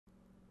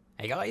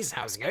Hey guys,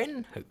 how's it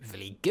going?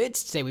 Hopefully good.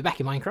 Today we're back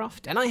in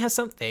Minecraft, and I have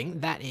something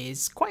that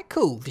is quite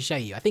cool to show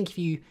you. I think if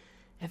you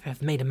ever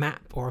have made a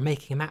map or are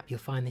making a map, you'll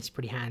find this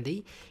pretty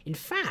handy. In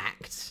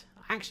fact,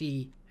 I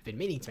actually have been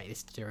meaning to make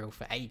this tutorial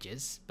for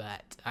ages,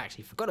 but I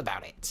actually forgot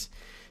about it.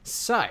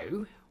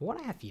 So, what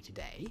I have for you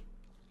today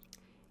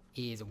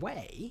is a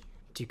way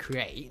to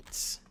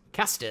create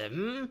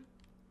custom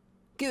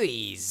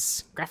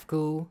GUIs,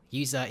 graphical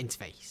user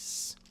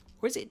interface.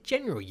 Or is it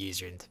general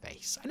user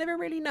interface? I never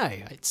really know.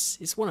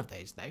 It's one of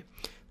those though.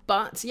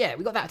 But yeah,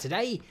 we got that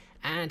today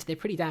and they're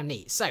pretty damn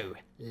neat. So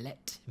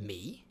let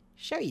me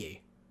show you.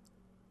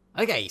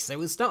 Okay, so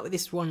we'll start with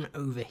this one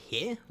over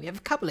here. We have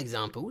a couple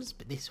examples,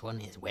 but this one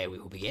is where we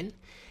will begin.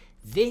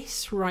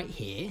 This right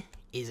here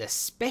is a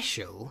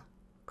special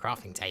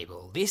crafting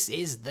table. This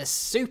is the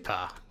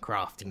super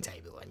crafting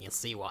table, and you'll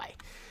see why.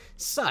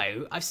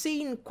 So, I've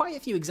seen quite a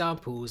few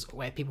examples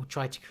where people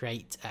try to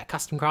create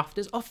custom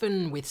crafters,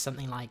 often with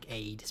something like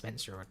a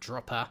dispenser or a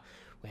dropper,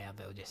 where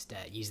they'll just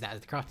use that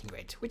as the crafting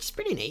grid, which is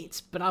pretty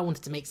neat, but I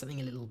wanted to make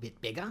something a little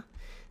bit bigger.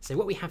 So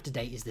what we have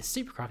today is the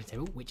super crafting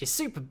table, which is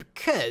super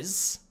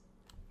because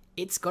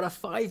it's got a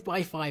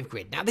 5x5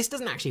 grid. Now, this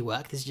doesn't actually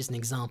work, this is just an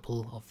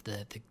example of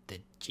the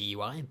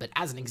GUI, but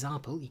as an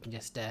example, you can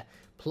just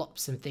plop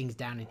some things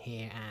down in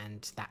here,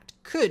 and that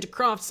could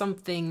craft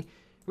something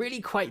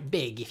really quite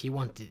big if you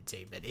wanted it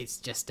to, but it's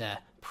just a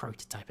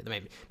prototype at the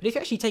moment. But if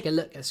you actually take a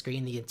look at the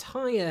screen, the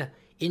entire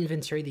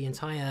inventory, the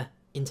entire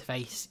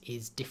interface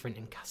is different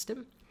and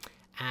custom,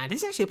 and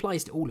this actually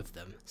applies to all of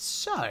them.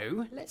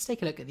 So let's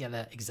take a look at the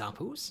other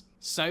examples.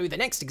 So the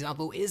next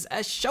example is a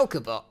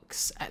shulker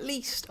box, at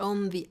least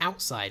on the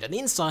outside. On the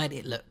inside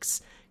it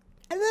looks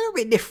a little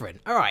bit different.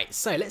 Alright,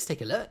 so let's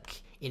take a look.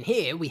 In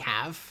here we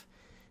have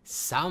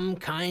some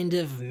kind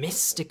of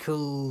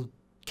mystical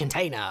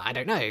container, I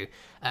don't know.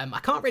 I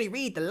can't really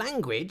read the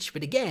language,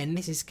 but again,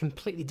 this is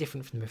completely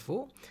different from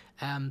before.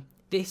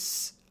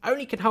 This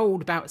only can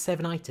hold about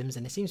 7 items,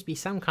 and there seems to be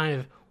some kind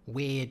of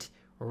weird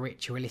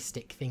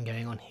ritualistic thing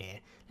going on here.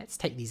 Let's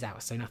take these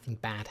out so nothing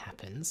bad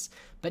happens.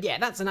 But yeah,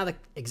 that's another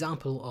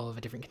example of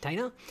a different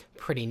container.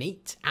 Pretty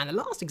neat. And the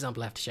last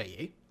example I have to show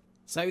you.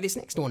 So this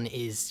next one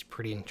is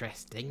pretty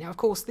interesting. Now, of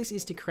course, this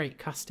is to create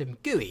custom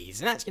GUIs,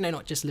 and that's,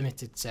 not just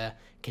limited to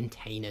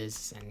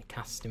containers and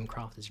custom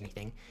crafters or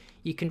anything.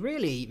 You can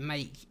really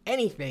make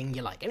anything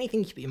you like.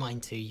 Anything you put your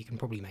mind to, you can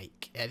probably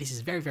make. This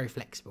is very, very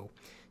flexible.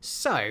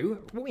 So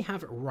what we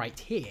have right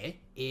here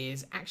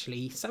is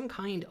actually some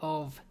kind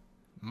of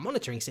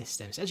monitoring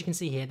system. So as you can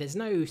see here, there's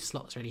no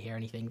slots really here or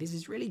anything. This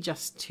is really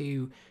just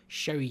to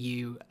show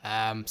you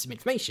some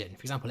information.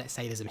 For example, let's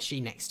say there's a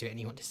machine next to it and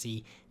you want to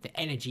see the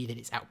energy that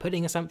it's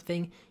outputting or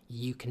something,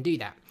 you can do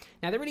that.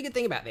 Now, the really good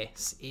thing about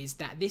this is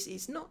that this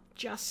is not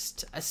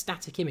just a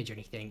static image or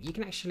anything. You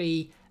can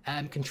actually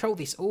control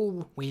this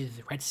all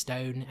with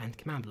redstone and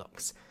command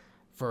blocks.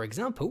 For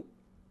example,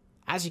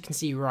 as you can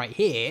see right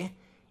here,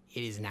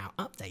 it is now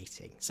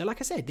updating. So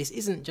like I said, this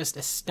isn't just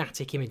a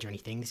static image or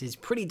anything. This is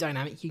pretty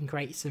dynamic. You can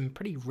create some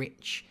pretty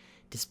rich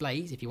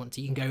displays if you want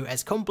to. You can go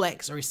as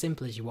complex or as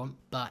simple as you want,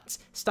 but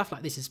stuff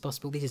like this is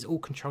possible. This is all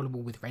controllable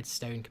with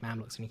redstone, command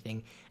blocks, or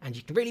anything, and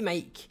you can really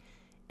make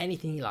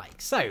anything you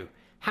like. So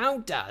how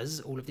does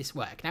all of this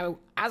work? Now,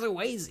 as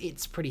always,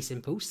 it's pretty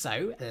simple,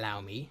 so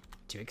allow me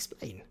to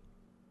explain.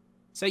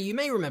 So you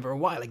may remember a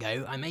while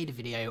ago, I made a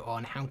video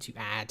on how to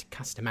add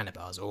custom mana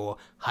bars or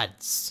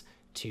HUDs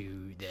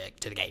to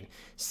the game.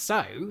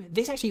 So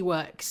this actually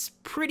works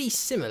pretty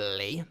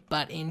similarly,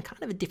 but in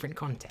kind of a different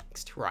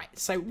context. Right,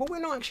 so what we're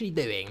not actually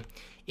doing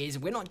is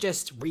we're not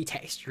just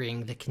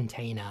retexturing the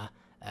container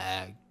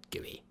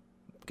GUI,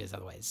 because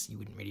otherwise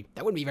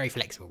that wouldn't be very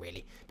flexible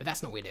really, but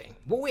that's not what we're doing.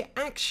 What we're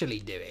actually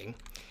doing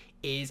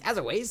is, as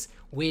always,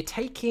 we're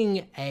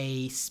taking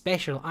a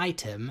special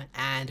item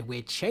and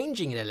we're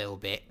changing it a little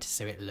bit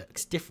so it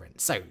looks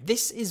different. So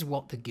this is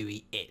what the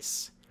GUI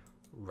is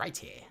right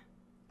here.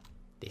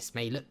 This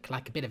may look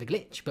like a bit of a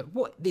glitch, but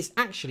what this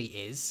actually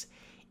is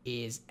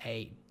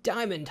a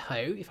diamond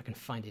hoe, if I can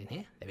find it in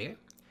here. There we go.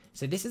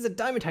 So this is a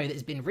diamond hoe that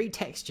has been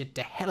retextured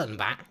to hell and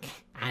back,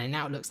 and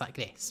now it looks like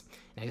this.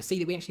 Now you'll see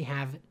that we actually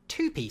have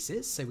 2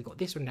 pieces. So we've got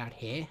this one down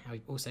here, and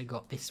we've also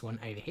got this one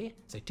over here.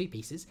 So 2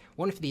 pieces,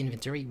 one for the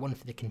inventory, one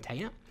for the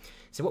container.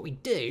 So what we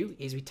do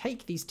is we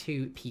take these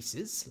 2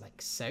 pieces,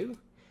 like so,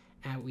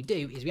 and what we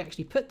do is we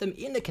actually put them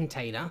in the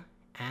container,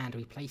 and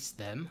we place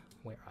them,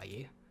 where are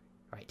you?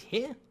 Right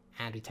here.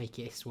 And we take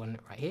this one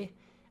right here,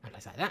 and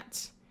place like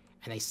that,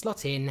 and they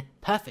slot in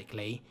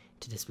perfectly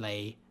to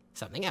display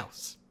something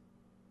else.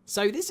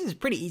 So this is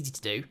pretty easy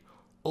to do,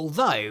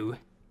 although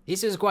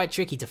this is quite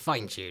tricky to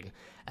fine-tune.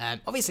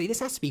 Obviously, this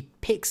has to be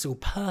pixel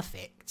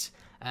perfect,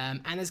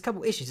 and there's a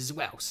couple issues as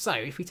well. So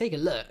if we take a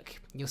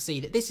look, you'll see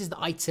that this is the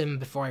item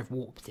before I've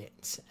warped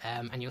it,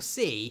 and you'll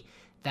see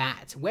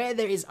that where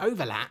there is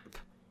overlap,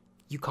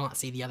 you can't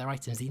see the other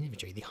items in the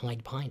inventory, they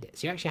hide behind it.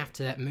 So you actually have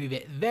to move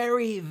it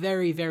very,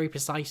 very, very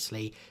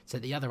precisely so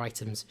that the other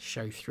items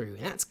show through,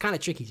 and that's kind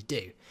of tricky to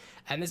do.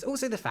 And there's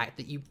also the fact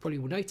that you probably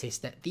will notice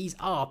that these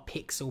are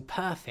pixel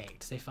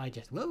perfect. So if I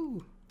just,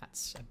 whoa,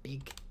 that's a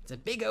big It's a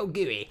big old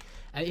GUI.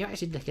 If you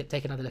actually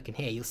take another look in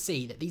here, you'll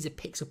see that these are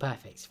pixel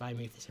perfect. If I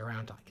move this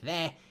around like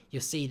there,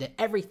 you'll see that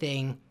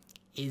everything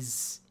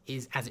is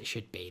as it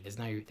should be.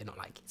 They're not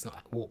like, it's not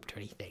like warped or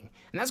anything.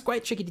 And that's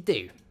quite tricky to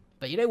do.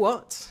 But you know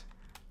what?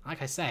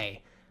 Like I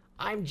say,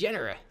 I'm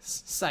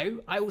generous.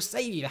 So I will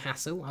save you the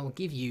hassle. I will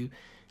give you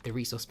the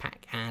resource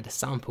pack and a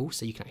sample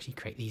so you can actually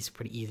create these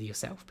pretty easily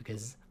yourself,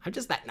 because I'm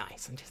just that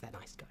nice. I'm just that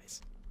nice,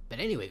 guys. But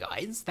anyway,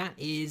 guys, that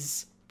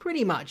is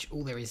pretty much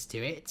all there is to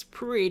it. It's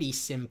pretty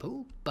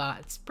simple, but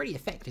it's pretty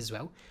effective as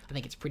well. I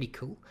think it's pretty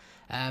cool.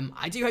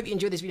 I do hope you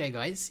enjoyed this video,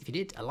 guys. If you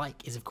did, a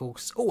like is, of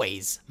course,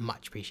 always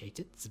much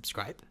appreciated.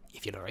 Subscribe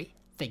if you're not already.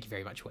 Thank you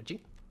very much for watching,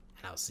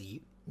 and I'll see you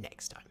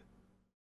next time.